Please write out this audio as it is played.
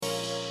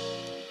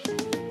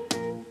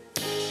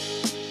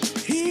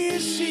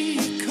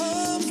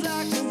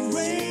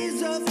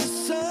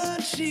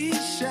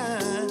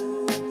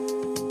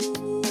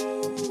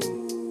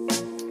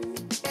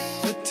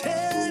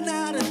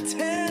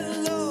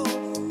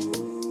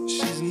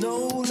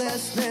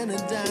less than a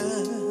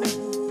dime.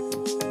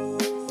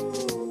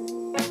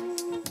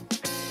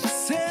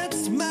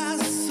 Sets my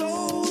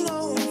soul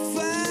on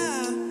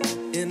fire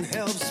and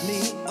helps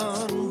me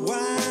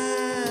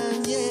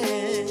unwind,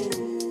 yeah.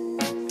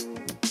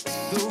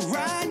 The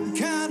right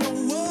kind of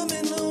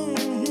woman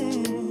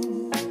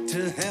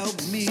to help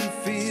me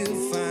feel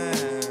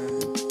fine.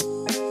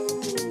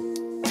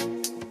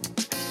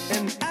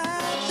 And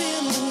I've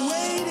been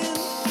waiting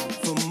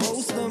for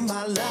most of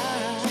my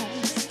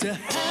life to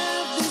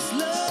have this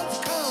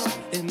love come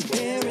and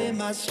bury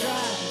my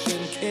strife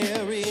and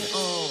carry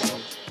on.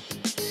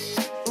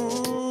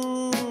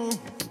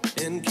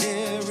 And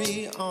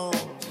carry on.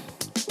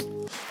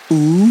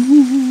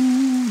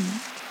 Ooh,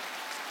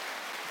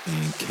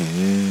 and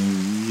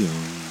carry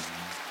on.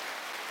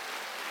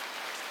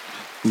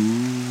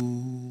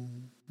 Ooh,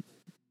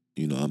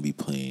 you know, I'll be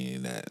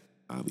playing that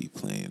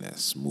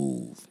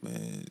smooth,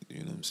 man. You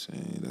know what I'm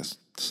saying?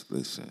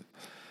 Listen.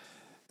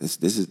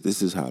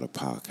 This is how the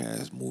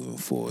podcast moving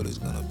forward is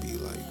gonna be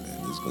like,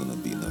 man. It's gonna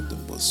be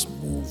nothing but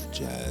smooth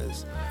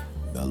jazz,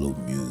 mellow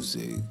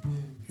music.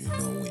 You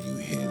know, when you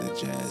hear the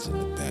jazz in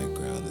the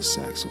background, the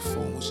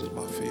saxophone, which is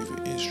my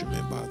favorite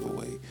instrument, by the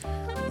way.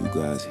 When you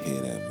guys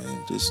hear that,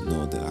 man, just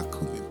know that I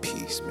come in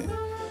peace, man.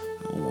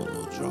 I don't want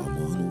no drama.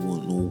 I don't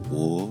want no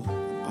war.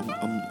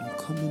 I'm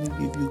coming to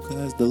give you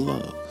guys the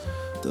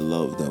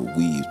love that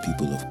we as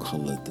people of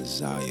color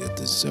desire,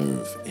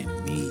 deserve,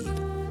 and need.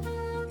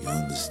 You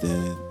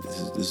understand?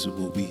 This is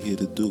what we here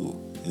to do,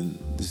 and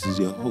this is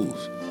your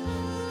host,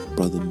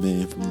 brother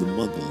man from the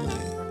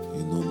motherland.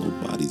 You know,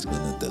 nobody's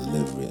gonna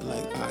deliver it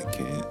like I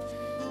can. You know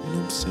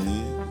what I'm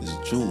saying? It's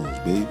Jones,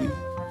 baby.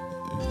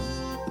 You know,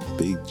 the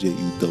big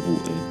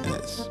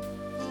J-U-double-N-S,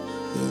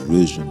 the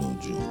original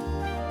Jew,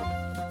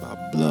 by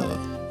blood,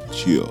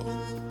 chill.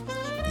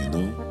 You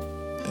know,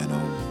 and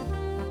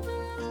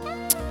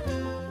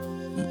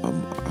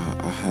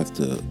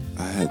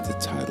I had to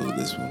title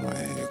this one right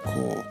here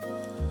called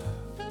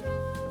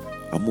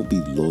 "I'm Gonna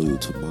Be Loyal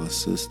to My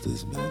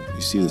Sisters," man.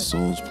 You see the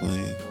songs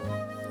playing?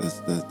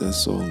 That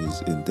song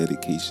is in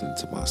dedication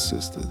to my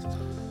sisters.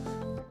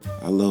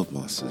 I love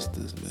my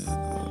sisters, man.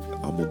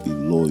 I'm gonna be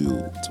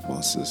loyal to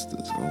my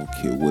sisters. I don't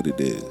care what it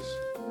is.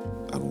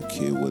 I don't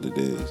care what it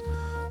is.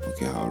 I don't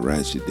care how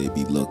ratchet they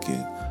be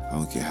looking. I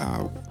don't care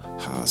how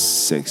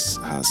sex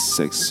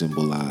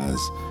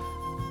symbolize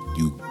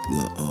you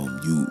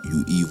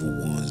evil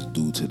ones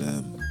do to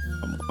them.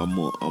 I'm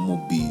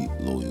gonna be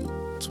loyal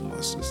to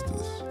my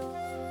sisters.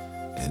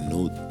 And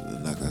no,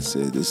 like I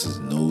said, this is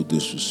no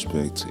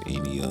disrespect to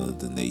any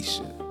other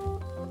nation.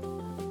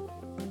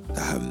 I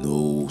have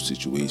no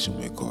situation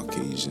with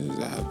Caucasians.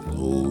 I have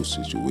no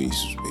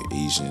situations with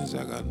Asians.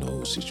 I got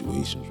no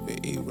situations with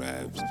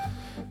Arabs.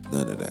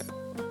 None of that.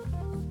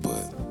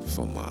 But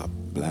for my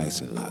blacks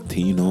and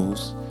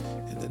Latinos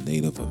and the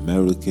Native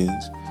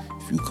Americans,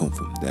 if you come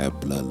from that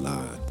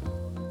bloodline,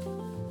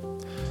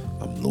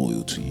 I'm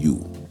loyal to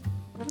you.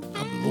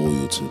 I'm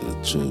loyal to the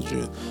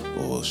children,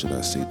 or should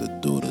I say the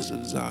daughters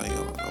of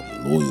Zion.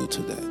 I'm loyal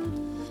to that.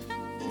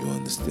 You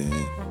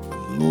understand?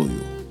 I'm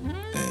loyal.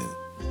 And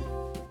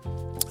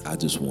I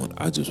just want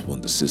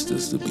the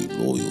sisters to be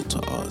loyal to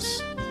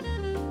us.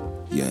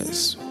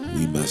 Yes,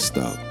 we messed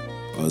up.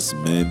 Us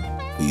men,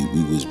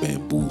 we was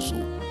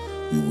bamboozled.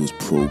 We was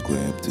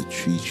programmed to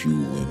treat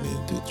you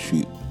women, to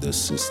treat the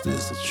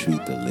sisters, to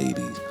treat the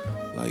ladies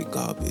like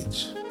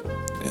garbage.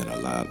 And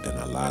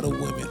a lot of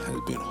women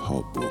have been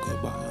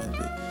heartbroken behind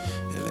it.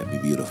 And let me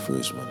be the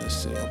first one to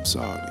say I'm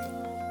sorry.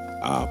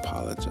 I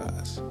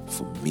apologize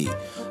for me.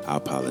 I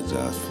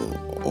apologize for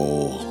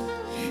all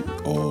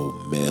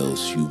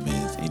males,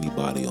 humans,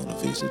 anybody on the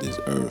face of this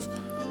earth.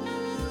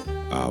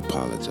 I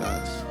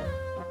apologize.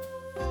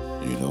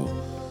 You know,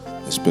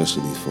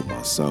 especially for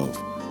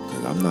myself,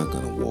 because I'm not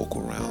gonna walk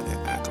around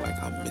and act like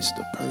I'm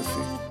Mr.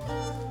 Perfect.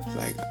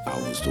 Like I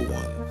was the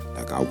one,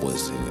 like I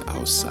wasn't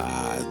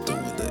outside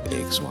doing the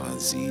X, Y, and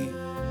Z,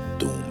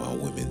 doing my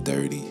women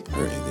dirty,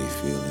 hurting their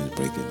feelings,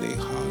 breaking their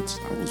hearts.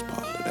 I was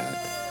part of that.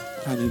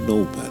 I didn't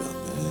know better,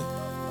 man.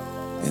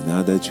 And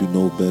now that you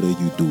know better,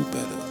 you do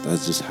better.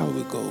 That's just how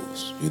it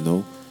goes, you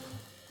know?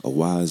 A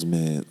wise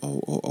man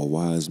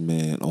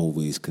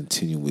always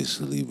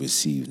continuously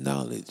receives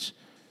knowledge,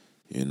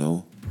 you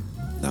know?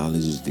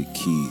 Knowledge is the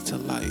key to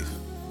life,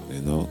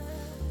 you know?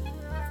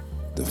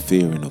 The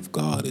fearing of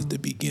God is the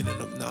beginning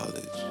of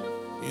knowledge.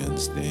 You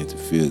understand? To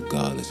fear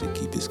God is to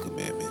keep His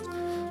commandments.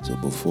 So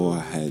before I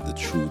had the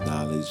true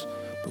knowledge,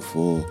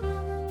 before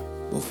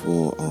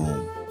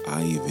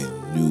I even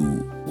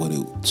knew what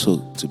it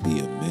took to be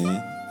a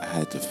man, I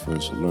had to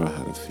first learn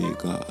how to fear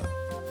God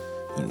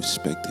and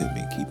respect Him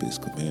and keep His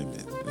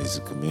commandments. His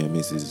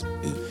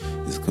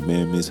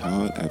commandments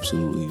hard?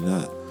 Absolutely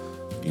not.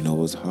 You know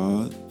what's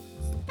hard?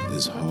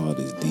 This hard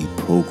is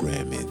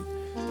deprogramming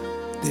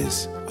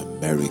this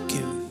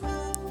American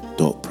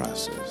thought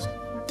process,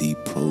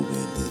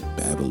 deprogram this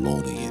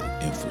Babylonian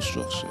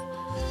infrastructure.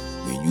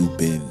 When you've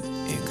been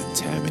in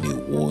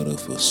contaminated water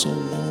for so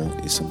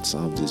long,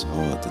 sometimes it's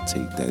hard to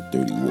take that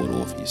dirty water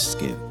off your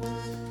skin.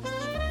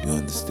 You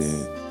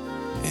understand?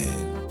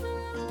 And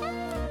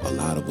a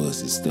lot of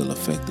us is still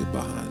affected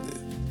behind it.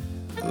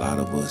 A lot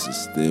of us is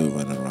still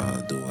running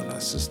around doing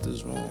our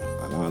sisters wrong.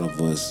 A lot of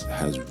us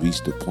has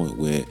reached the point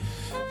where,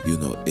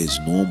 it's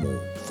normal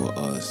for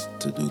us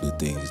to do the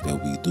things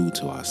that we do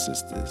to our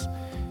sisters.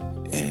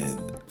 And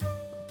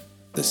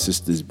the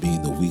sisters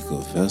being the weaker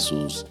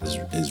vessels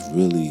is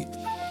really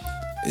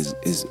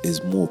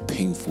more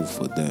painful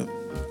for them.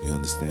 You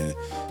understand?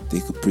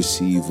 They could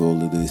perceive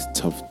all of this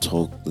tough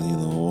talk,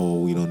 oh,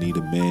 we don't need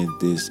a man,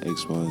 this,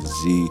 X, Y, and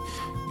Z.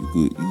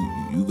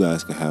 You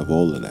guys could have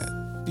all of that.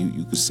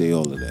 You could say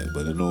all of that,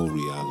 but in all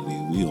reality,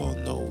 we all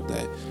know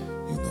that,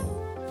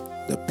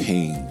 the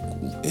pain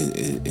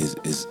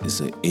is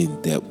an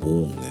in-depth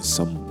wound, and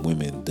some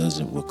women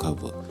doesn't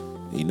recover.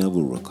 They never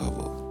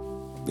recover.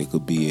 They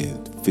could be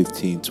in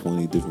 15,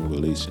 20 different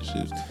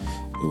relationships.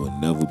 It will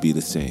never be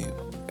the same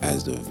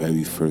as the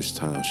very first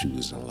time she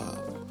was in love.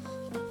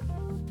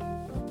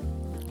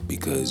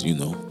 Because,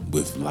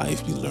 with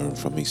life, you learn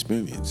from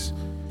experience.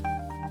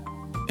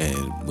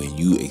 And when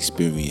you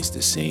experience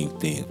the same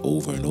thing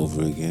over and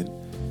over again,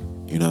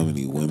 you know how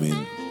many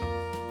women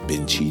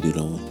been cheated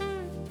on?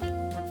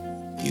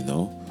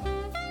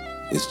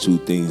 It's two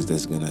things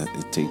that's gonna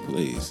take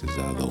place. It's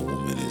either a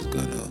woman is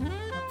gonna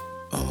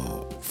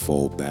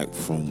fall back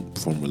from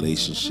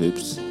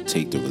relationships,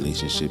 take the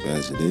relationship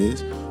as it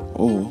is,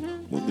 or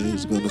woman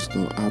is gonna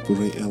start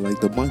operating like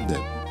the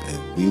Monday.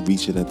 And we're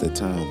reaching at the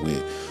time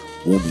where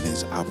woman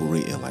is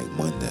operating like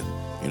Monday.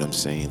 You know what I'm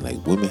saying?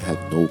 Like, women have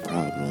no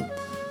problem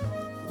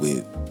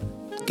with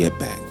get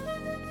back,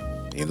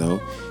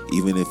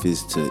 even if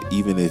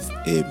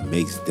it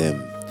makes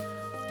them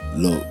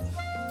look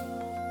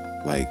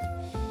like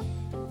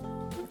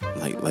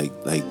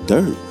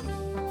dirt. You know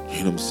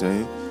what I'm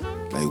saying?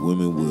 Like,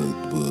 women would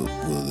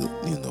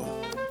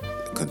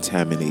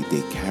contaminate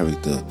their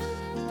character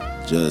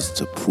just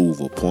to prove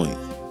a point.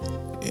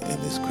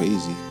 And it's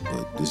crazy,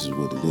 but this is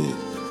what it is.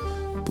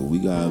 But we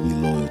gotta be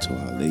loyal to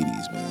our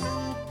ladies, man.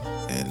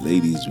 And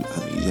ladies, you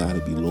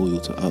gotta be loyal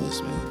to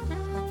us, man.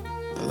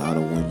 A lot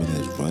of women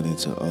is running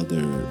to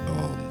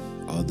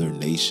other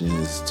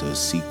nations to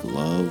seek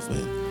love,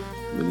 and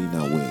really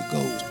not where it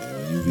goes, man.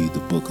 When you read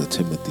the book of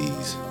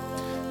Timothy's,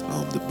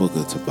 the book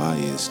of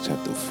Tobias,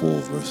 chapter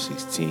 4, verse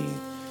 16,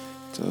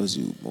 tells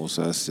you, Most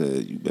High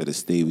said, you better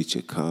stay with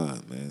your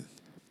kind, man.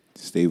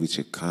 Stay with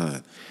your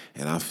kind.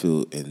 And I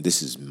feel, and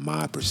this is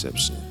my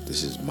perception,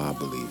 this is my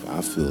belief,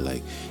 I feel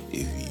like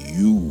if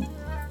you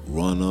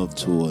run up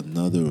to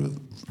another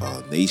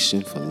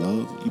nation for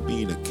love, you're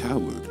being a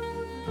coward.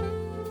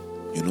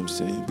 You know what I'm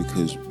saying?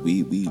 Because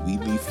we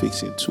need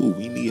fixing too.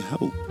 We need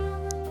help.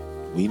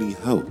 We need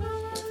help.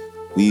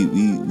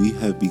 We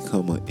have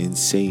become an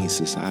insane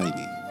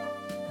society.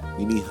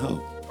 We need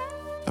help.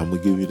 I'm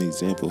going to give you an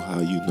example how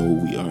you know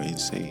we are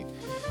insane.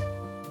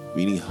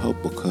 We need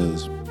help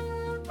because,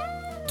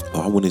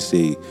 I wouldn't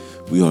say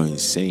we are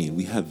insane.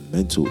 We have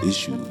mental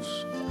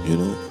issues,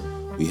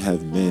 We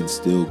have men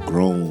still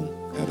grown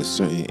at a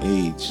certain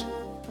age,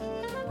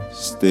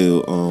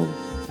 still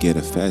get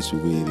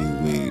infatuated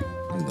with,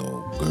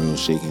 girls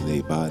shaking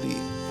their body,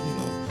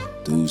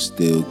 dudes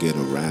still get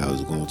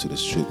aroused going to the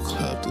strip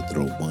club to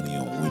throw money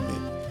on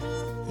women,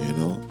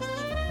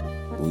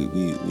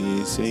 we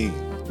insane.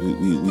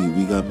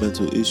 We got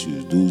mental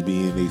issues. Dudes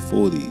be in their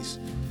 40s,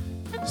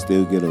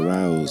 still get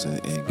aroused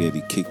and get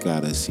a kick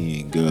out of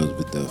seeing girls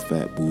with the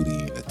fat booty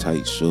and the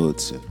tight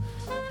shorts and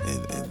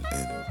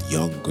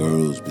young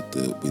girls with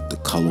the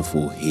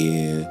colorful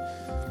hair.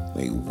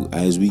 Like,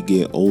 as we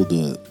get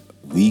older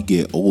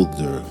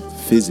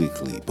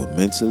physically, but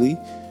mentally,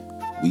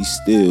 we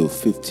still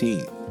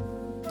 15,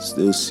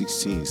 still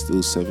 16,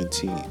 still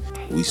 17.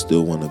 We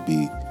still want to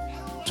be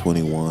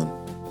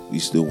 21. We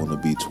still want to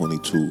be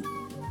 22. You know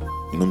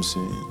what I'm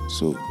saying?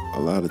 So a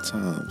lot of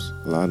times,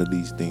 a lot of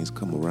these things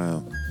come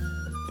around,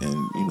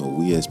 and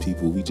we as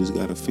people, we just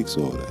gotta fix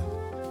all that.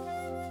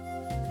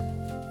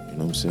 You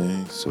know what I'm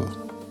saying? So,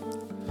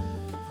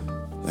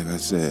 like I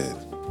said,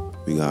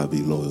 we gotta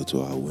be loyal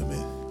to our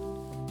women.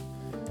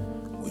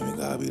 Women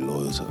gotta be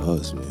loyal to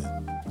us,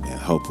 man, and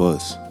help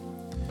us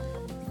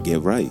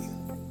get right.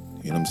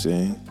 You know what I'm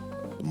saying?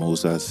 The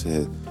Most High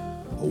said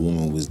a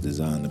woman was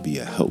designed to be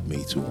a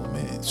helpmate to a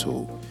man.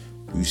 So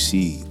you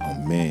see a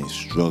man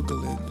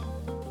struggling,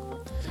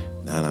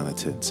 9 out of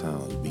 10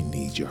 times, we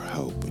need your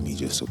help. We need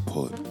your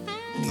support.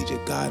 We need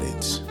your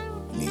guidance.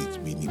 We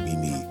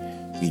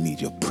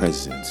need your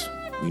presence.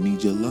 We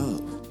need your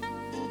love.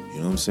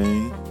 You know what I'm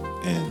saying?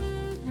 And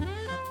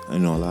I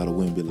know a lot of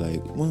women be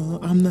like, well,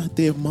 I'm not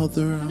their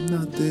mother. I'm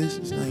not this.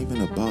 It's not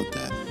even about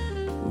that.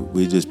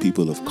 We're just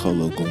people of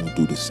color going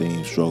through the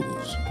same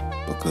struggles.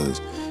 Because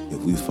if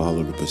we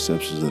follow the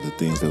perceptions of the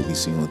things that we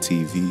see on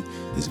TV,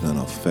 it's going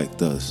to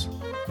affect us.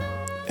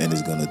 And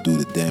it's going to do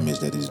the damage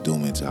that it's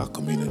doing to our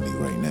community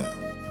right now.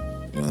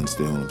 You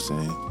understand what I'm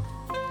saying?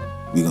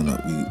 We're gonna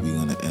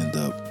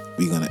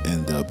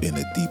end up in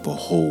a deeper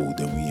hole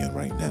than we in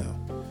right now.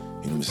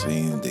 You know what I'm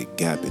saying? The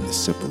gap and the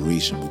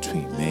separation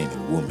between man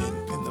and woman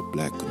in the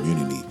black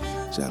community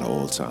is at an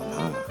all-time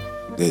high.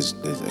 There's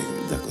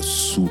like a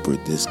super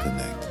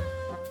disconnect.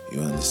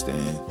 You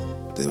understand?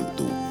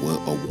 What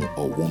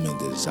a woman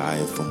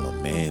desires from a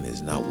man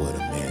is not what a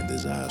man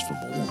desires from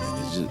a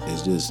woman.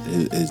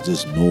 It's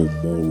just no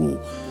moral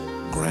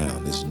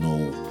ground. There's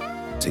no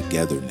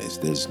togetherness.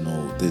 There's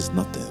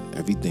nothing.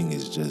 Everything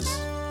is just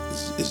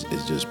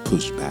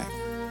pushed back.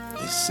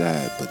 It's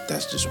sad, but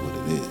that's just what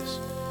it is.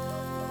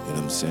 You know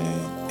what I'm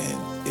saying?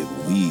 And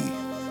if we,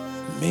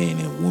 man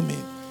and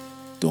woman,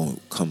 don't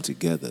come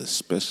together,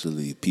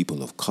 especially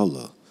people of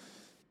color,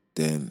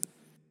 then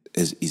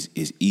it's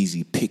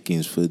easy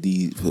pickings for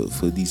these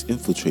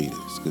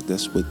infiltrators, because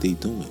that's what they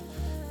doing.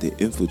 They're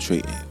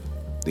infiltrating.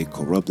 They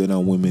corrupting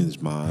our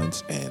women's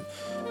minds and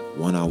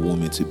want our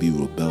women to be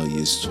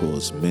rebellious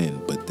towards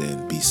men, but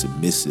then be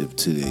submissive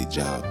to their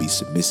job, be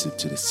submissive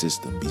to the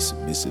system, be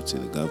submissive to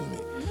the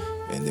government.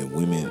 And then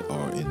women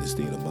are in the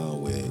state of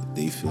mind where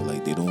they feel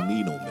like they don't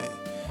need no man.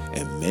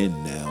 And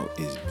men now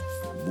is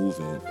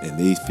moving and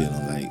they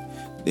feeling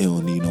like they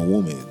don't need no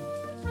woman.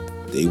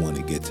 They want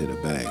to get to the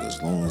bag. As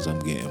long as I'm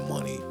getting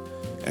money,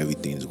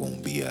 everything's going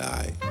to be all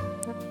right.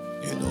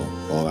 You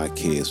know, all I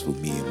care is for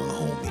me and my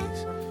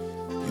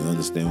homies. You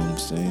understand what I'm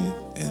saying?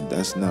 And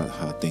that's not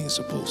how things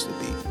are supposed to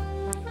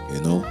be.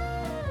 You know,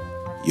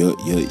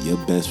 your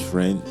best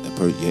friend,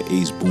 your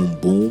ace boom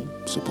boom,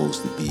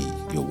 supposed to be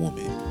your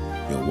woman,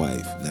 your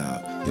wife.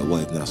 Now, your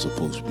wife not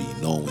supposed to be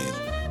knowing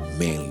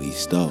manly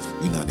stuff.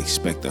 You're not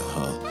expecting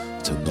her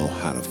to know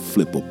how to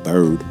flip a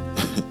bird.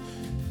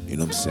 You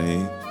know what I'm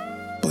saying?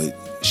 But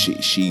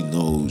she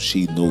knows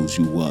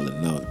you well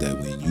enough that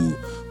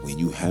when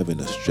you having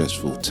a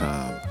stressful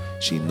time,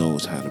 she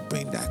knows how to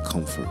bring that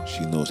comfort.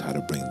 She knows how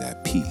to bring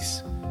that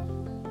peace.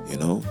 You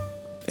know?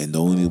 And the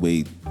only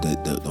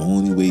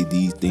way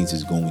these things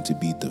is going to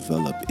be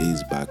developed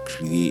is by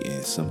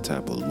creating some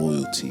type of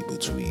loyalty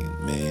between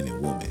man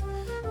and woman.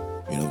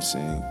 You know what I'm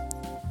saying?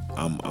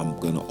 I'm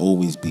gonna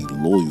always be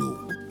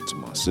loyal to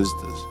my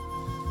sisters,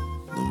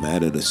 no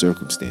matter the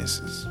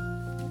circumstances.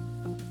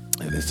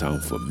 And it's time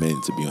for men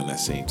to be on that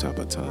same type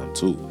of time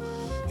too.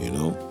 You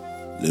know,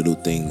 little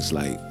things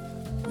like,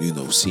 you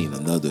know, seeing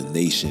another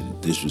nation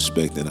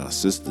disrespecting our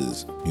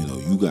sisters. You know,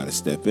 you gotta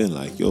step in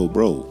like, yo,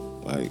 bro,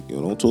 like,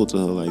 yo, don't talk to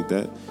her like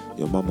that.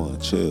 Yo, mama,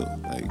 chill.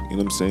 Like, you know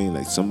what I'm saying?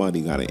 Like,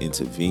 somebody gotta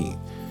intervene.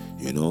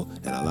 You know,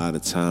 and a lot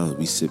of times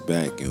we sit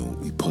back and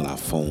we pull our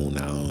phone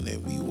out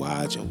and we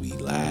watch and we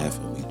laugh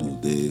and we do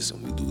this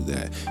and we do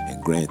that.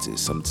 And granted,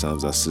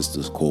 sometimes our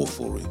sisters call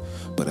for it,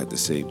 but at the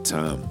same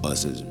time,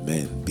 us as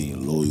men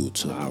being loyal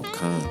to our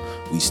kind,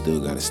 we still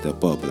gotta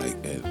step up, like,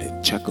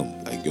 and check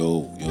them. Like,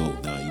 yo,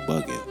 nah, you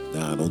bugging.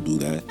 Nah, don't do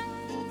that.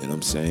 You know what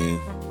I'm saying?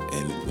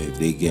 And if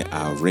they get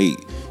irate,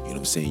 you know what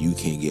I'm saying, you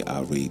can't get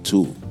irate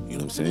too. You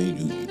know what I'm saying?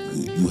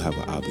 You have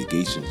an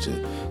obligation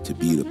to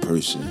be the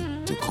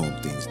person to calm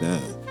things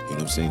down. You know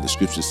what I'm saying? The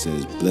scripture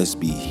says, blessed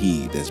be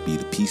he that's be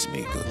the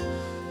peacemaker.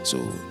 So,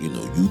 you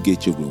know, you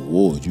get your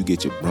reward, you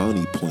get your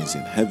brownie points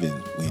in heaven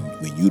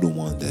when you the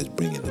one that's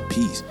bringing the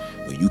peace.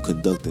 When you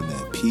conducting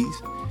that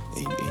peace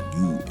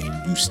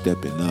and you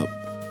stepping up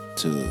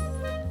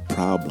to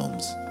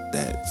problems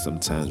that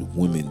sometimes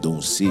women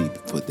don't see,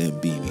 for them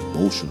being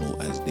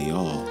emotional as they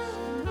are,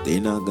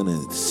 they're not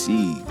gonna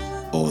see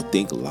or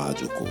think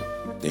logical.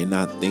 They're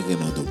not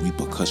thinking of the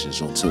repercussions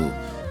until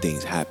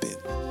things happen.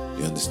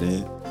 You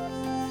understand?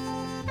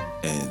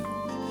 And,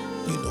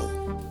 you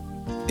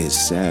know, it's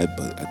sad,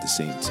 but at the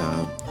same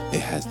time,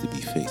 it has to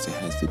be fixed. It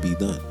has to be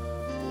done.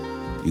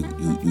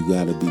 You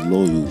gotta be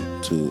loyal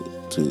to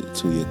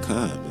your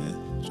kind,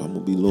 man. So I'm gonna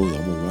be loyal.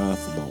 I'm gonna ride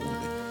for my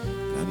woman.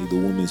 And I need the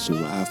woman to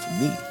ride for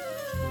me.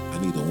 I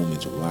need a woman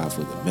to ride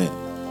for the men.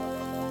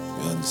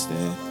 You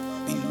understand?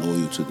 Be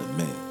loyal to the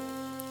men.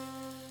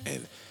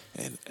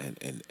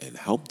 And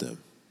help them.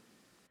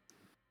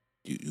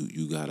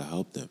 You gotta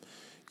help them.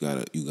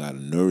 You gotta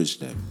nourish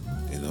them.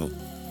 You know.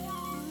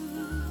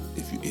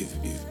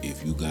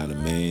 If you got a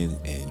man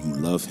and you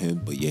love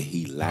him, but yet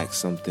he lacks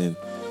something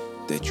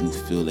that you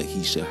feel that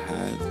he should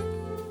have,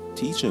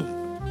 teach him.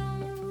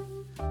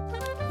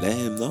 Let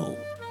him know.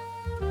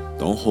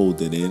 Don't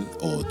hold it in,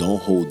 or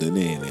don't hold it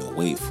in and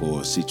wait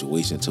for a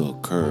situation to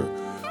occur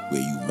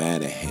where you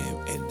mad at him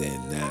and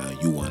then now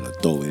you want to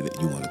throw it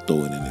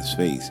in his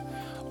face.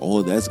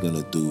 All that's going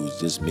to do is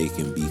just make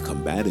him be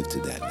combative to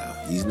that now.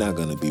 He's not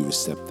going to be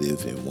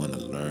receptive and want to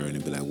learn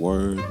and be like,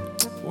 word,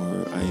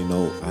 I ain't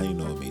know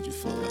it made you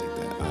feel like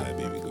that. All right,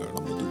 baby girl,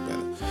 I'm going to do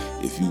better.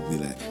 If you be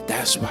like,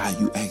 that's why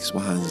you X,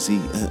 Y, and Z,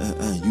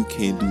 you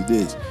can't do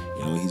this.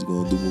 You know what he's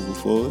going to do moving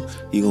forward?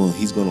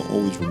 He's going to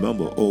always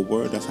remember, oh,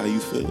 word, that's how you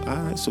feel. All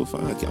right, so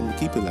fine, I'm going to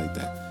keep it like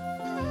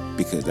that.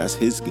 Because that's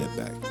his get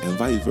back. And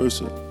vice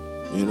versa.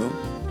 You know?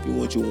 If you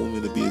want your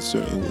woman to be a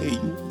certain way,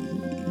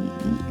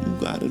 you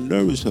gotta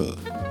nourish her.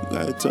 You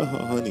gotta tell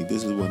her, honey,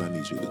 this is what I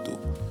need you to do.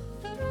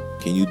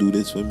 Can you do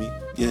this for me?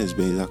 Yes,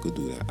 baby, I could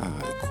do that. All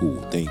right,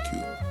 cool, thank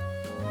you.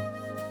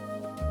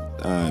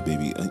 All right,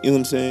 baby. You know what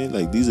I'm saying?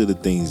 Like, these are the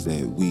things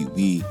that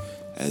we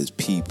as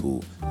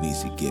people need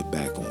to get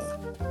back on.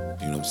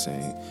 You know what I'm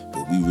saying?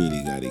 But we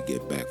really gotta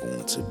get back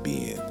on to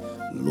being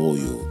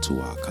loyal to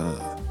our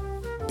kind.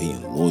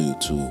 being loyal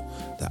to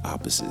the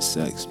opposite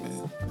sex,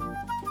 man.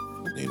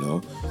 You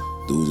know,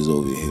 dudes is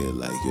over here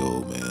like,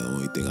 yo, man, the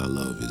only thing I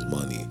love is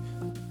money.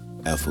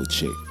 F a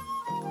chick.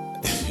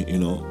 You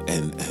know,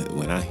 and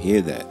when I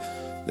hear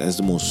that, that's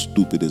the most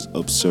stupidest,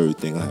 absurd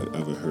thing I've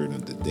ever heard in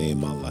the day in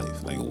my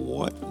life. Like,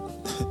 what?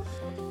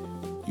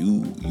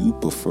 You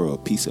prefer a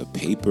piece of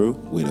paper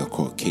with a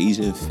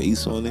Caucasian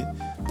face on it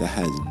that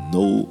has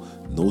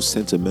no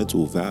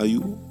sentimental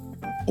value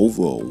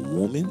over a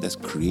woman that's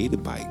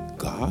created by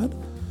God,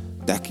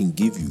 that can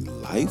give you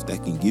life,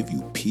 that can give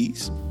you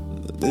peace?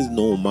 There's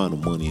no amount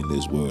of money in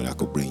this world that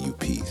could bring you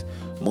peace.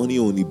 Money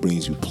only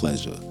brings you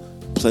pleasure.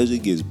 Pleasure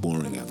gets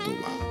boring after a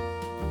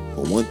while.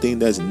 But one thing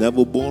that's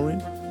never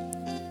boring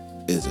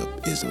is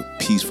a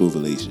peaceful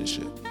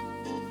relationship.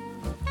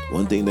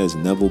 One thing that's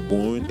never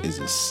boring is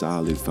a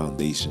solid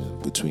foundation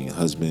between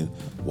husband,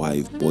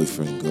 wife,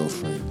 boyfriend,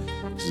 girlfriend.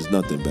 There's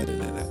nothing better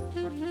than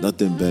that.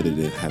 Nothing better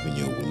than having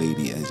your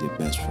lady as your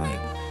best friend,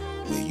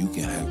 where you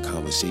can have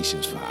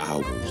conversations for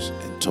hours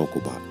and talk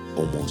about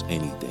almost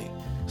anything.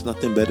 There's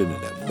nothing better than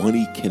that.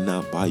 Money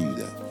cannot buy you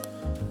that.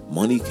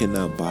 Money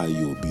cannot buy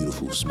you a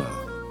beautiful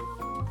smile.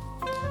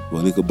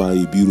 Well, it could buy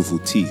you beautiful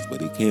teeth,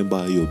 but it can't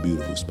buy you a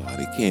beautiful smile.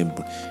 It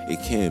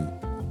can't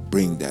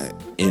bring that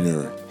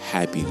inner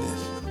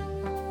happiness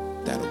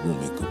that a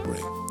woman could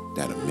bring,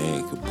 that a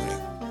man could bring.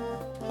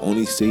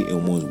 Only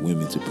Satan wants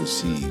women to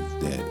perceive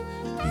that,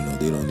 you know,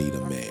 they don't need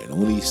a man.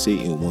 Only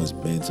Satan wants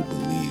men to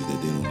believe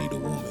that they don't need a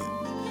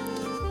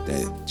woman,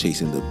 that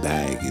chasing the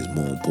bag is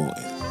more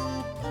important.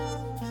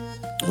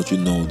 But you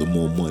know, the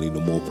more money, the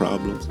more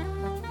problems.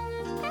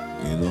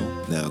 You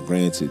know? Now,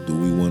 granted, do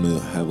we want to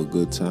have a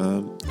good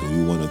time? Do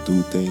we want to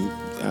do things?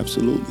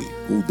 Absolutely.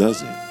 Who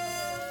doesn't?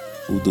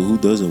 Who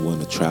doesn't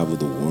want to travel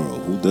the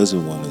world? Who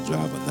doesn't want to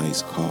drive a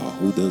nice car?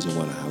 Who doesn't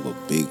want to have a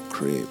big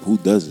crib? Who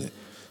doesn't?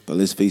 But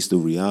let's face the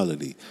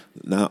reality.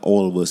 Not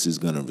all of us is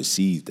going to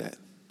receive that.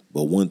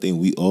 But one thing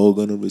we all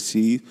going to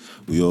receive,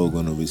 we all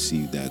going to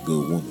receive that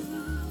good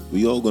woman.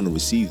 We all going to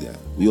receive that.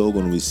 We all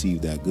going to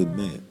receive that good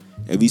man.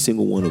 Every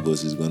single one of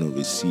us is going to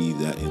receive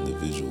that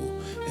individual.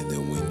 And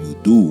then when you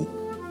do,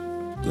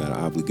 you got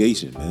an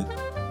obligation, man. You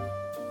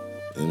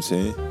know what I'm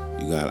saying?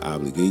 You got an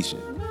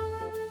obligation.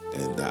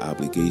 And the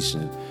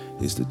obligation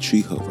is to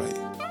treat her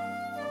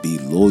right. Be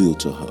loyal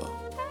to her.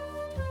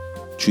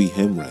 Treat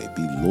him right.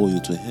 Be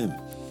loyal to him.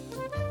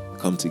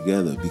 Come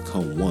together.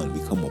 Become one.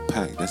 Become a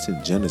pack. That's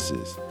in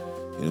Genesis. You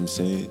know what I'm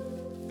saying?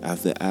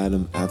 After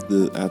Adam,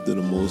 after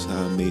the Most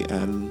High made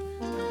Adam,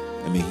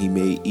 he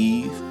made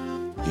Eve.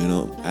 You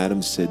know,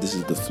 Adam said, this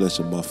is the flesh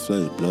of my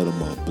flesh, blood of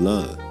my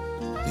blood.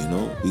 You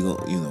know, we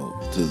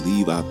gonna, to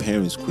leave our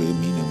parents' crib,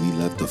 meaning we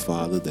left the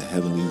Father, the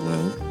heavenly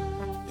realm,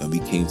 and we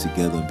came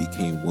together and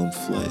became one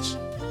flesh.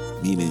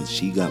 Meaning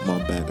she got my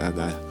back,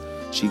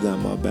 she got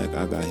my back,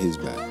 I got his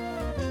back.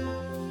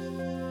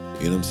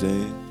 You know what I'm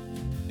saying?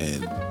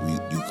 And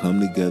you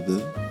come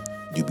together,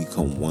 you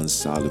become one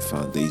solid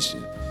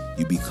foundation.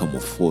 You become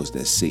a force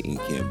that Satan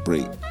can't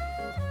break.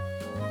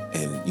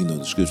 And, you know,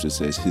 the scripture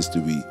says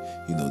history,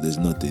 you know, there's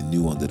nothing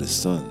new under the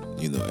sun.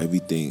 You know,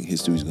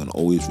 history is going to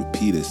always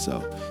repeat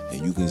itself.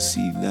 And you can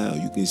see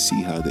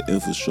how the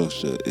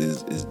infrastructure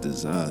is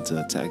designed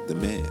to attack the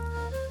man. You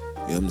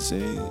know what I'm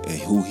saying?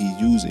 And who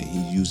he's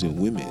using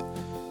women.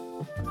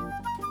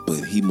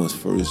 But he must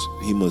first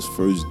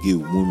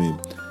give women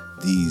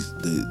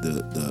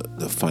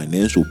the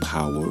financial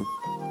power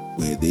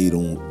where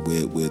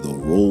where the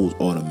roles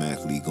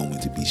automatically going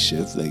to be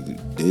shifted.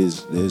 Like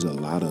there's a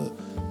lot of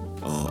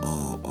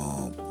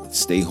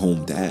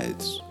stay-home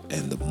dads,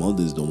 and the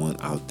mother's the one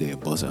out there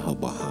busting her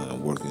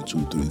behind, working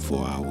 2, 3,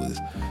 4 hours,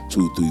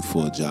 2, 3,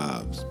 4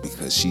 jobs,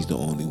 because she's the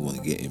only one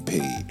getting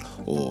paid.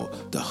 Or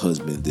the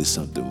husband did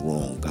something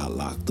wrong, got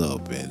locked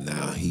up, and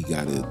now he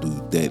got to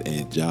do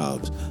dead-end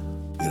jobs.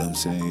 You know what I'm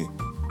saying?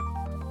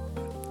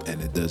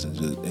 And it doesn't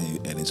just,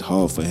 and it's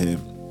hard for him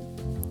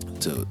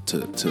to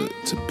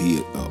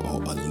be a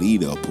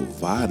leader, a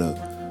provider,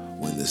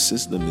 when the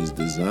system is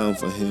designed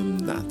for him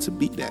not to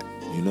be that,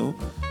 you know?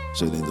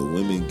 So then the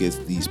women gets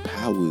these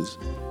powers,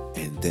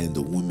 and then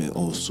the woman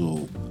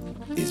also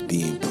is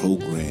being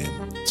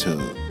programmed to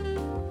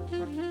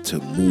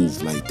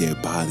move like their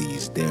body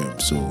is there.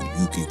 So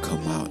you can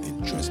come out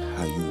and dress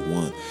how you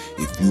want.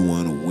 If you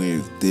want to wear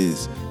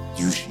this,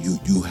 you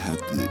have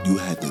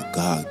the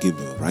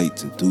God-given right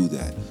to do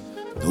that.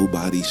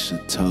 Nobody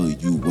should tell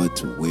you what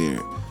to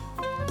wear.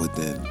 But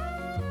then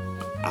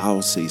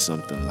I'll say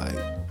something like,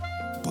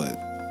 but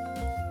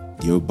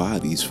your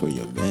body's for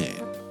your man.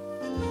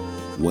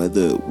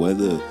 Whether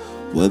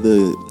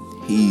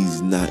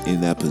he's not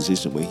in that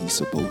position where he's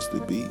supposed to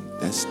be,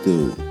 that's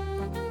still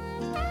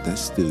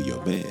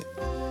your man.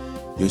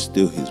 You're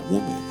still his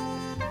woman.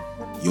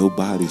 Your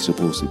body's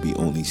supposed to be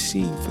only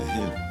seen for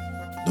him.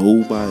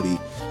 Nobody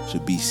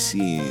should be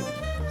seeing,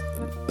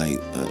 like,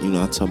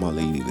 I tell my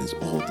lady this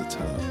all the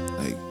time.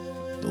 Like,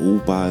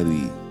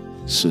 nobody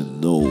should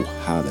know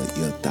how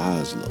your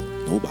thighs look.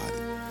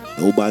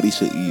 Nobody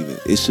should even.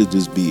 It should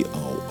just be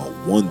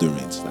a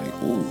wonderance. Like,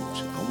 oh,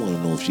 I want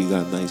to know if she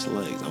got nice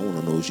legs. I want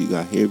to know if she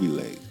got hairy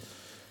legs.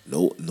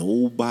 No,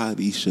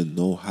 nobody should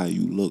know how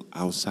you look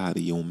outside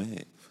of your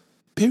man.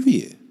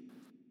 Period.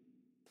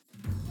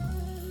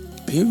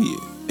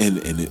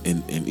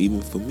 And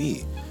even for me,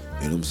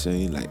 you know what I'm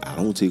saying? Like, I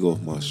don't take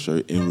off my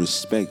shirt in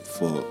respect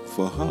for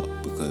her,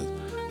 because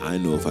I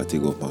know if I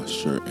take off my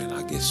shirt and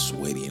I get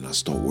sweaty and I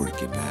start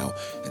working out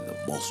and the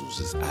muscles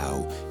is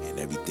out and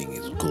everything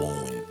is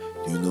glowing,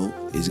 you know,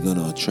 it's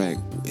gonna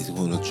attract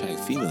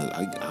females.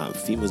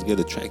 Females get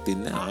attracted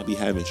now. I be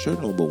having shirt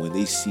on, but when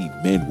they see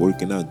men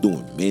working out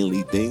doing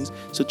manly things,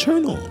 it's a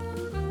turn on.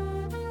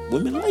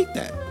 Women like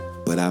that.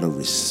 But out of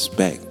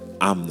respect,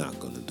 I'm not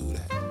gonna do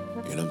that.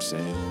 You know what I'm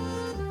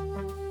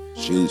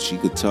saying? She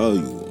could tell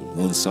you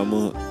one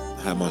summer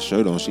I had my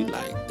shirt on, she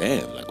like,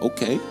 damn, like,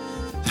 okay.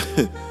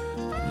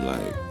 I'm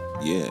like,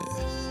 yeah,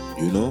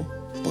 you know?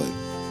 But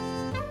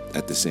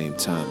at the same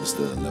time, it's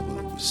still a level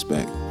of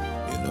respect,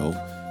 you know?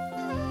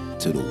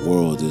 To the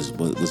world,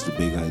 what's the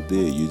big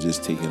idea? You're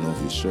just taking off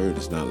your shirt.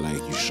 It's not like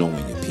you're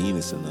showing your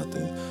penis or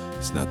nothing.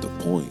 It's not the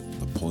point.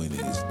 The point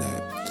is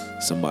that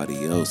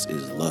somebody else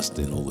is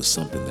lusting over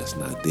something that's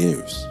not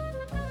theirs.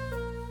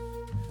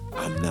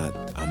 I'm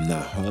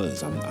not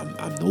hers. I'm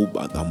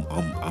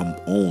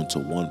owned to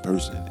one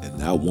person, and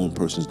that one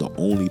person's the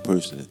only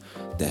person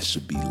that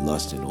should be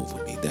lusting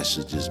over me. That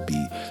should just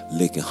be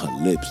licking her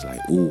lips like,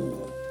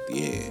 ooh,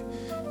 yeah,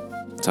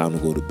 time to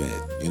go to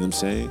bed. You know what I'm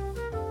saying?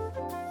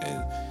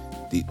 And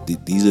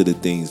these are the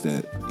things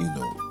that, you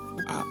know,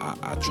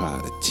 I try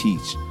to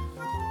teach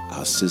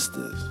our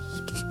sisters,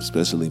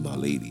 especially my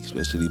ladies,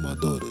 especially my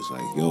daughters.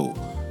 Like, yo,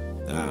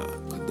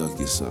 conduct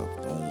yourself.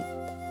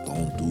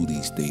 Don't do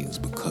these things,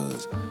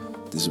 because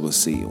this is what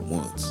Satan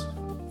wants.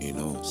 You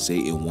know,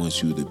 Satan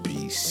wants you to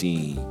be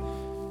seen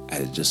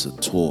as just a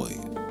toy.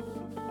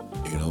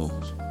 You know,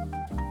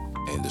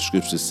 and the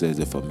scripture says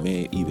if a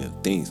man even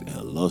thinks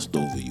and lusts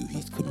over you,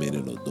 he's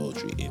committed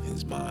adultery in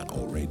his mind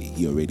already.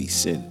 He already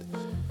sinned.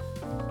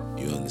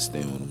 You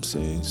understand what I'm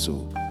saying?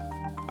 So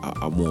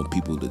I want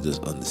people to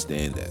just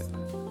understand that.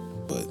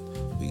 But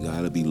we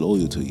gotta be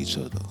loyal to each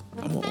other.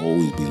 I'm gonna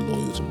always be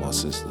loyal to my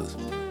sisters.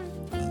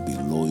 I'm gonna be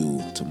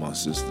loyal to my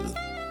sister,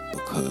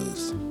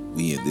 because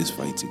we in this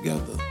fight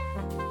together.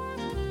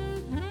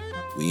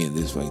 We in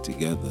this fight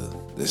together.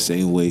 The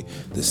same way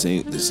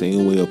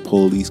a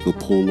police could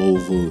pull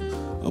over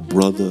a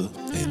brother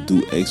and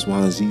do X, Y,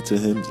 and Z to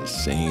him, the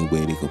same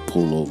way they could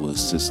pull over a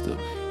sister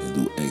and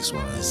do X, Y,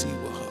 and Z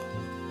with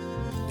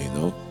her. You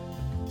know,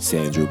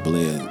 Sandra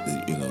Blair.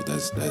 You know,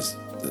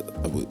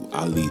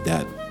 I'll leave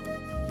that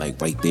like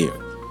right there.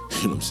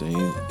 You know what I'm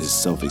saying? It's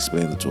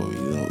self-explanatory.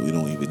 You know, we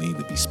don't even need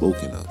to be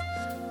spoken of.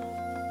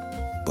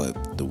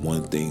 But the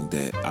one thing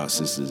that our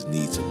sisters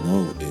need to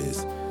know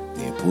is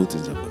the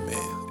importance of a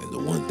man. And the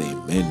one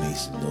thing men need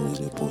to know is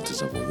the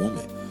importance of a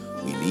woman.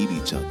 We need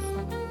each other.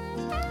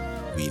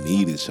 We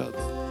need each other.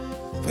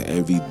 For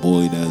every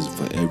boy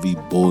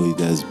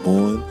that's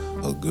born,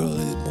 a girl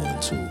is born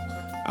too.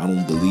 I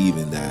don't believe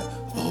in that,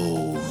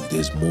 oh,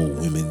 there's more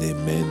women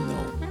than men.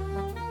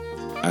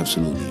 No.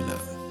 Absolutely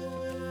not.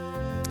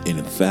 And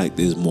in fact,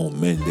 there's more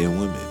men than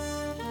women.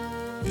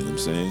 You know what I'm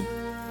saying?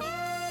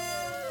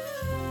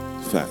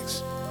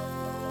 Facts.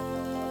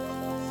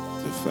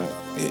 It's a fact.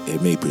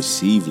 It may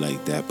perceive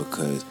like that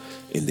because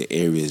in the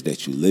areas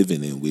that you're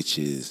living in, which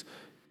is,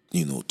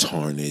 you know,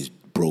 tarnished,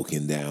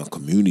 broken down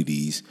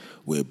communities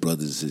where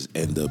brothers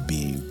end up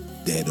being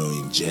dead or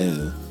in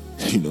jail,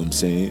 you know what I'm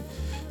saying?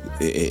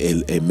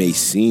 It may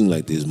seem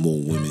like there's more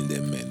women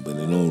than men, but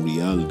in all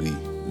reality,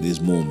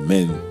 there's more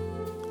men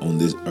on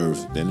this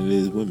earth than it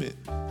is women.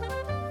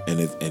 And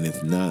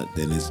if not,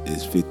 then it's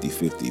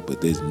 50-50,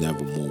 but there's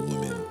never more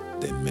women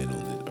than men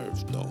on this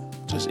earth. No,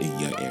 just in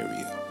your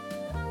area.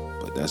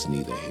 But that's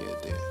neither here nor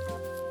there.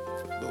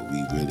 But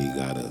we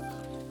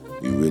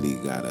really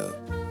gotta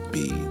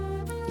be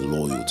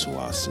loyal to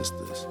our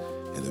sisters.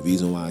 And the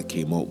reason why I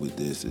came up with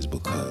this is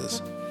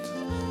because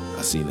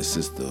I seen a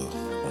sister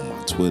on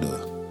my Twitter,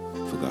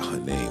 forgot her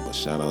name, but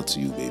shout out to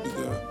you, baby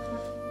girl.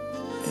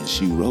 And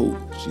she wrote,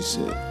 she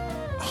said,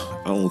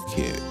 I don't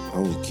care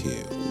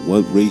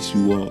what race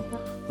you are,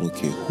 I don't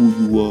care who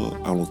you are,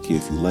 I don't care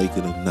if you like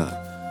it or not.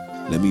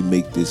 Let me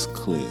make this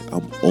clear.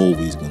 I'm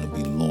always gonna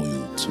be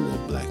loyal to a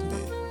black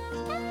man.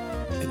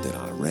 And then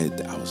I read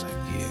that, I was like,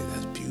 yeah,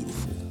 that's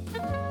beautiful.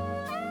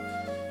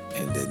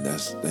 And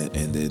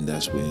then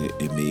that's where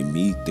it made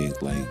me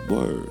think like,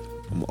 word,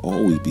 I'm gonna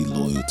always be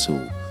loyal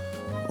to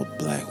a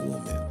black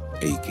woman,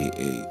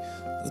 aka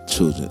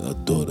a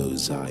daughter of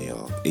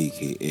Zion,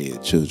 aka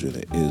children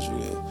of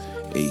Israel,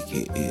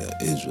 aka an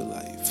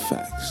Israelite.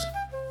 Facts.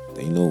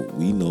 We know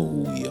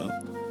who we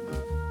are.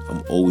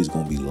 I'm always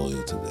gonna be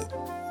loyal to them.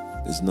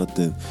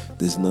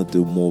 There's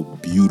nothing more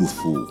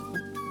beautiful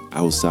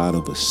outside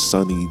of a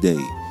sunny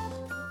day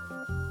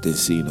than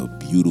seeing a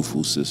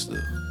beautiful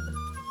sister,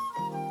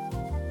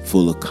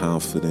 full of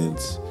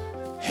confidence,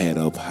 head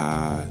up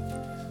high,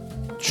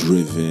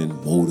 driven,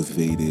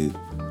 motivated,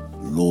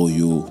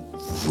 loyal,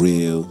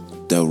 real,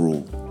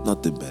 thorough.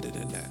 Nothing better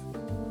than that.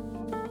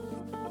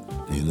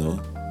 You know?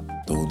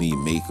 don't need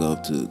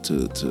makeup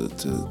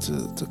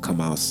to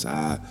come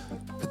outside.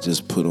 Could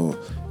just put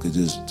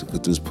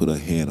her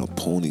hair in a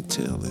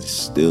ponytail and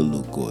still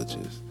look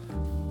gorgeous.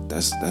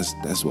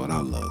 That's what I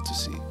love to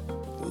see.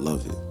 I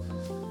love it,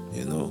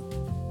 you know.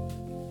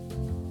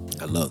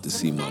 I love to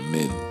see my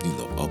men, you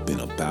know, up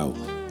and about,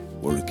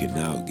 working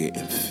out,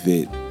 getting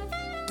fit,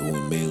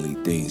 doing manly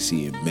things,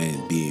 seeing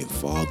men being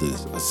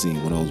fathers. I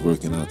seen when I was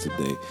working out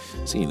today,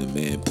 seeing a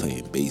man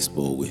playing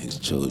baseball with his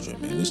children,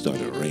 man. It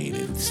started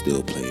raining,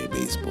 still playing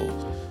baseball.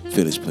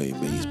 Finished playing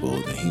baseball,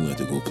 then he went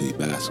to go play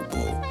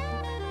basketball.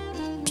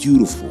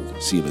 Beautiful.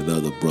 Seeing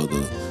another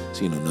brother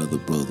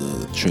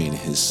training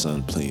his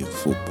son playing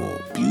football.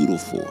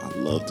 Beautiful. I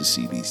love to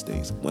see these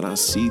things. When I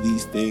see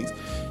these things,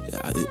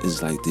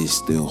 it's like there's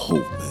still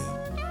hope,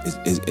 man.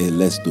 It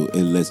lets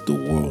the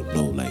world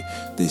know, like,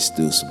 there's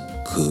still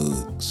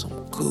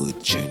some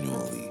good,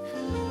 genuinely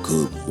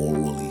good,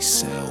 morally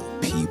sound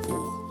people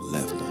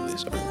left on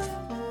this earth.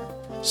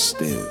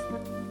 Still,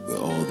 with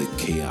all the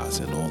chaos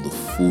and all the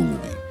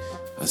foolery.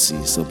 I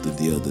seen something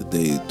the other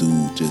day. A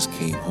dude just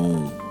came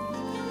home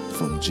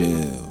from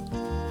jail,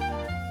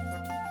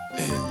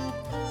 and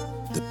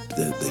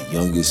the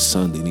youngest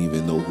son didn't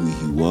even know who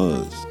he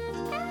was.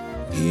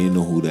 He didn't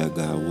know who that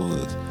guy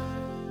was.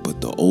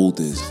 But the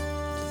oldest,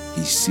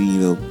 he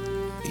seen him,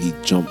 he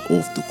jumped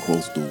off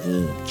across the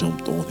room,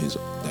 jumped on his,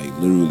 like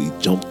literally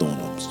jumped on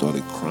him,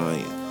 started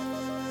crying.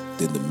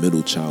 Then the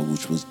middle child,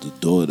 which was the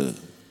daughter,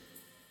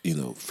 you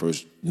know,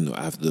 first, you know,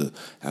 after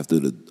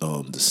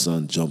the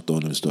son jumped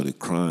on him and started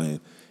crying,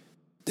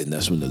 then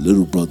that's when the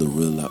little brother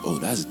realized, oh,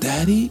 that's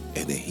daddy?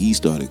 And then he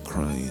started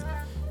crying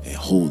and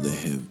holding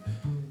him.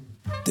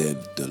 Then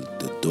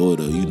the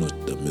daughter, you know,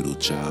 the middle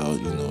child,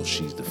 you know,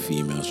 she's the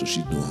female, so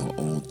she's doing her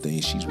own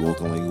thing. She's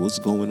walking like, what's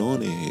going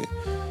on in here?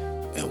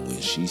 And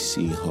when she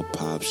seen her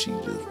pop, she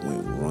just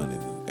went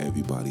running and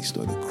everybody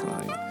started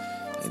crying.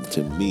 And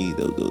to me,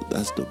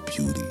 that's the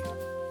beauty.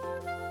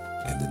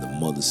 And then the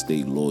mother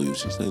stayed loyal.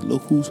 She's like,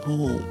 look who's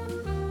home.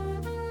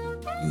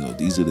 You know,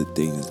 these are the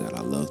things that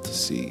I love to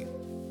see.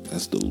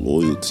 That's the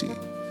loyalty.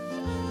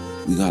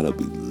 We gotta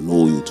be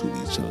loyal to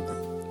each other.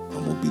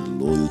 I'm gonna be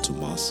loyal to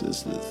my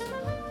sisters.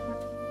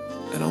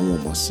 And I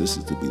want my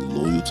sisters to be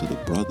loyal to the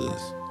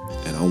brothers.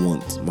 And I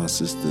want my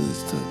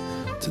sisters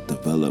to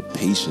develop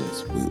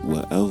patience with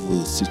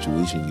whatever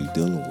situation you're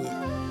dealing with.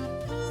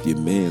 If your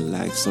man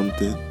lacks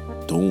something,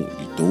 don't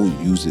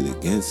use it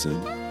against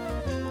him.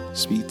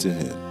 Speak to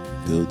him.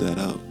 Build that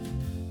up.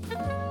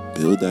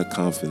 Build that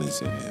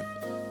confidence in him.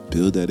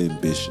 Build that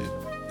ambition.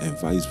 And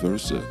vice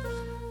versa.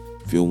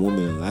 If your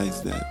woman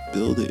likes that,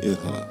 build it in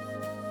her.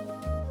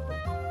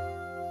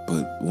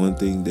 But one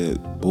thing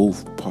that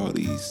both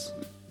parties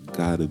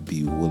gotta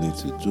be willing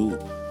to do,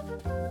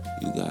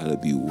 you gotta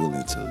be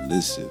willing to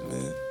listen,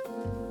 man.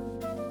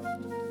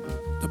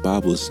 The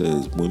Bible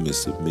says, women,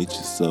 submit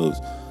yourselves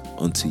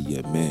unto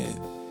your man.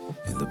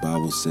 And the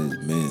Bible says,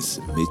 men,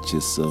 submit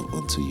yourself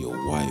unto your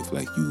wife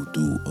like you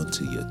do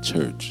unto your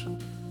church.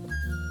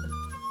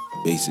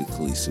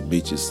 Basically,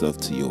 submit yourself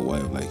to your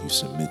wife like you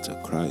submit to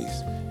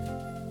Christ.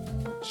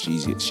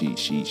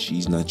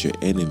 She's not your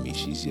enemy,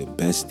 she's your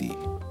bestie.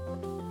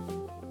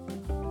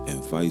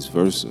 And vice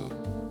versa.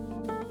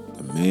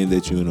 The man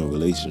that you're in a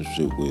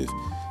relationship with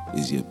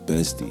is your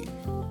bestie.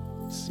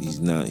 He's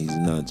not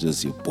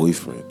just your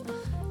boyfriend.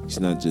 He's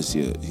not just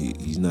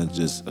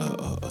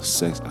a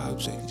sex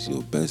object. He's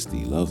your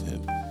bestie. Love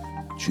him.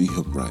 Treat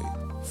him right.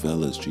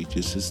 Fellas, treat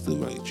your sister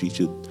right. Treat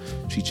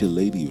your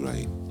lady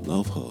right.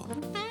 Love her.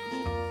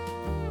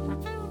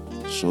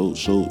 Show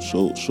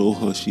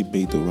her she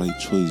made the right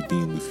choice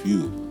being with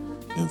you,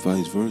 and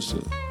vice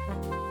versa.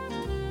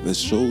 Let's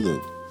show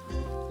them.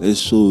 Let's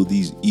show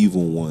these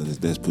evil ones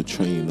that's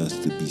portraying us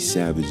to be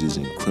savages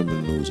and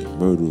criminals and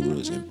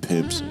murderers and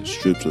pimps and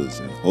strippers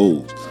and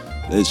hoes.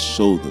 Let's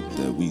show them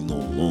that we no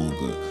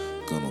longer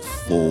gonna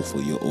fall for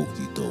your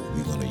okie doke.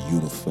 We're gonna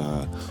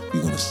unify.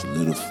 We're gonna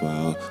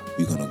solidify.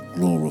 We're gonna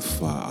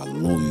glorify our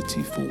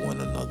loyalty for one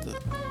another.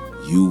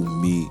 You,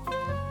 me,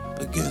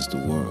 against the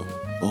world.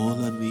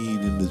 All I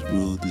need in this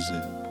world is me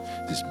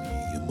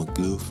and my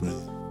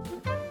girlfriend.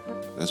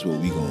 That's what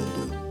we gonna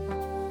do.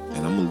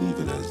 And I'm gonna leave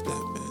it as that,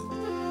 man.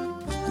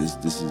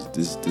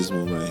 This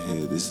one right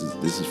here, this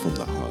is from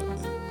the heart,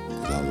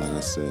 man. Because like I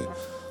said,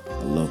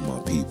 I love my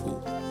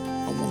people.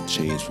 I want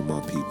change for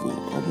my people.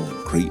 I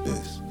want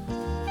greatness.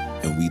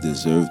 And we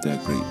deserve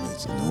that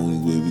greatness. And the only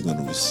way we're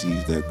gonna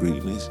receive that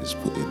greatness is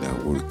putting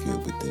that work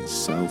in within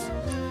self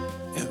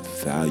and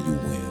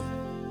valuing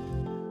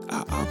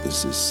our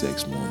opposite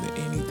sex more than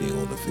anything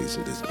on the face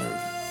of this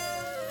earth.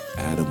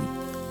 Adam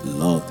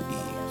loved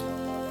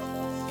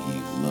Eve.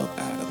 Eve loved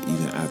Adam.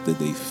 Even after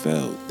they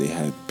fell, they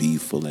had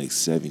beef for like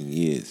 7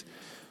 years.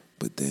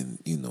 But then,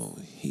 you know,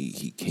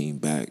 he came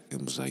back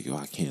and was like, yo,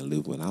 I can't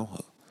live without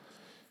her.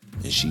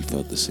 And she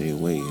felt the same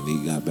way. And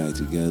they got back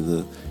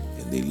together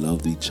and they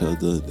loved each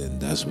other. Then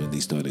that's when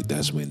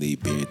they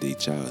buried their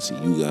child. See,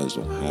 you guys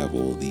don't have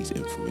all these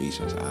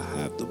informations. I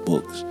have the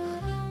books.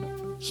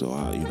 So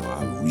I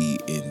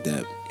read in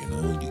depth,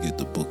 You get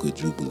the book of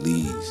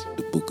Jubilees,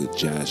 the book of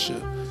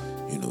Jasher.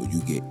 You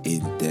get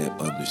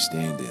in-depth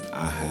understanding.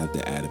 I have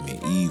the Adam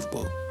and Eve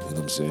book. You know what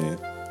I'm saying?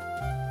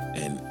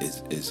 And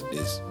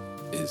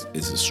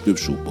it's a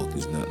scriptural book.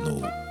 It's not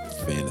no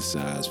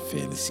fantasized,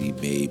 fantasy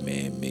made,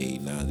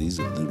 man-made. Nah, these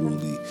are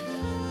literally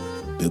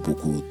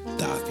biblical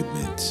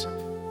documents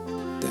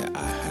that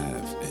I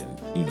have.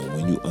 And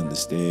when you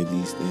understand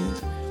these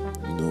things,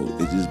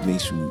 it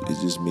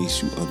just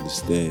makes you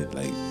understand,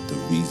 like, the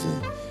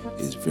reason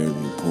it's very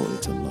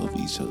important to love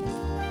each other.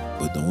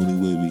 But the only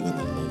way we're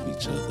gonna love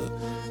each other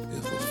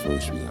is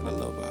first we gotta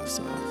love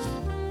ourselves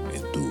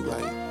and do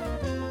right.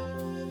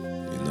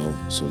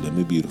 So let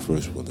me be the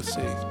first one to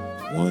say,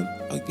 one,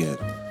 again,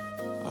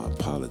 I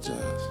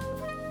apologize.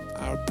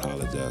 I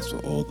apologize for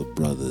all the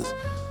brothers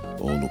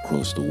all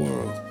across the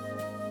world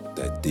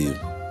that did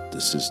the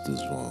sisters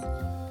wrong,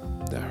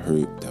 that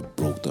hurt, that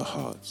broke their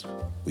hearts.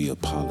 We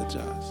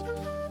apologize.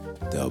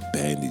 That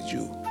abandoned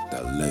you,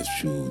 that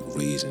left you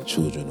raising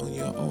children on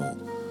your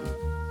own.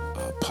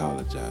 I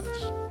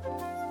apologize.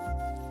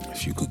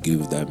 If you could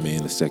give that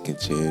man a second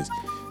chance,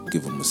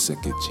 give him a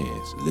second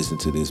chance. Listen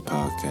to this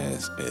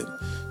podcast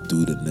and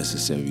do the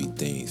necessary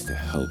things to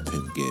help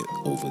him get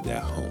over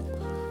that hump,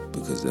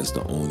 because that's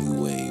the only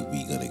way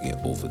we're going to get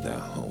over that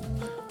hump.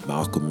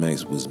 Malcolm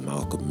X was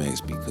Malcolm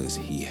X because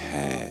he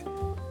had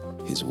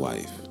his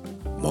wife.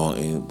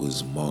 Martin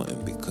was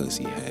Martin because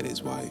he had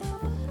his wife.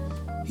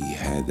 He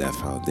had that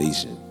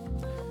foundation.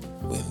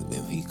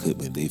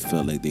 When they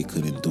felt like they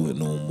couldn't do it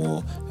no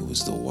more, it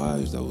was the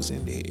wives that was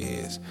in their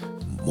ears,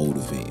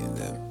 motivating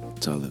them,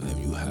 telling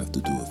them you have to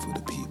do it for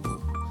the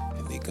people,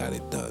 and they got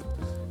it done.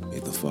 May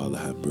the Father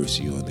have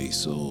mercy on their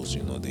souls.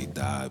 They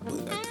died,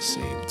 but at the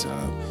same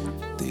time,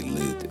 they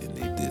lived and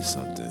they did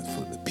something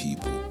for the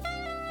people.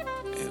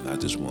 And I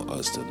just want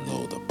us to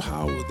know the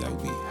power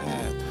that we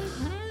have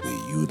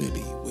with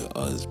unity, with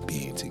us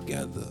being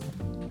together,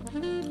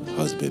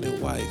 husband and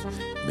wife,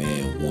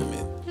 man,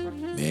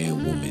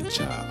 woman,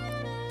 child.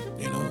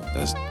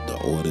 That's the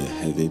order of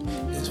heaven.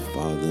 Is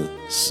Father,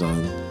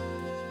 Son,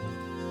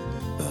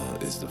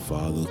 is the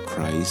Father,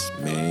 Christ,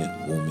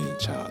 man, woman,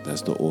 child.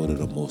 That's the order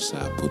the Most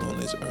High put on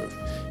this earth.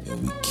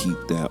 And we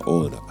keep that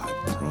order. I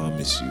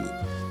promise you,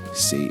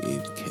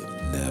 Satan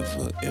can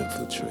never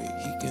infiltrate.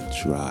 He can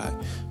try.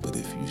 But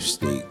if you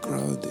stay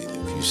grounded,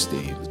 if you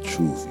stay in the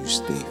truth, you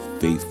stay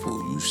faithful,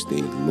 you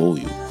stay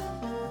loyal,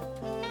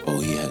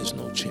 he has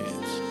no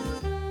chance.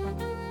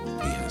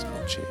 He has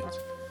no chance.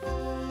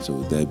 So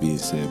with that being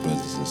said,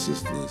 brothers and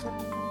sisters,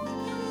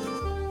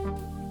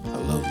 I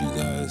love you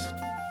guys.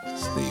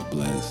 Stay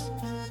blessed,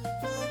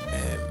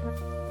 and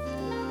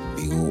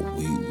we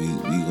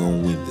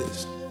gonna win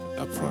this.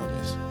 I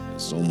promise.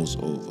 It's almost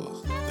over.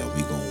 That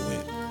we gonna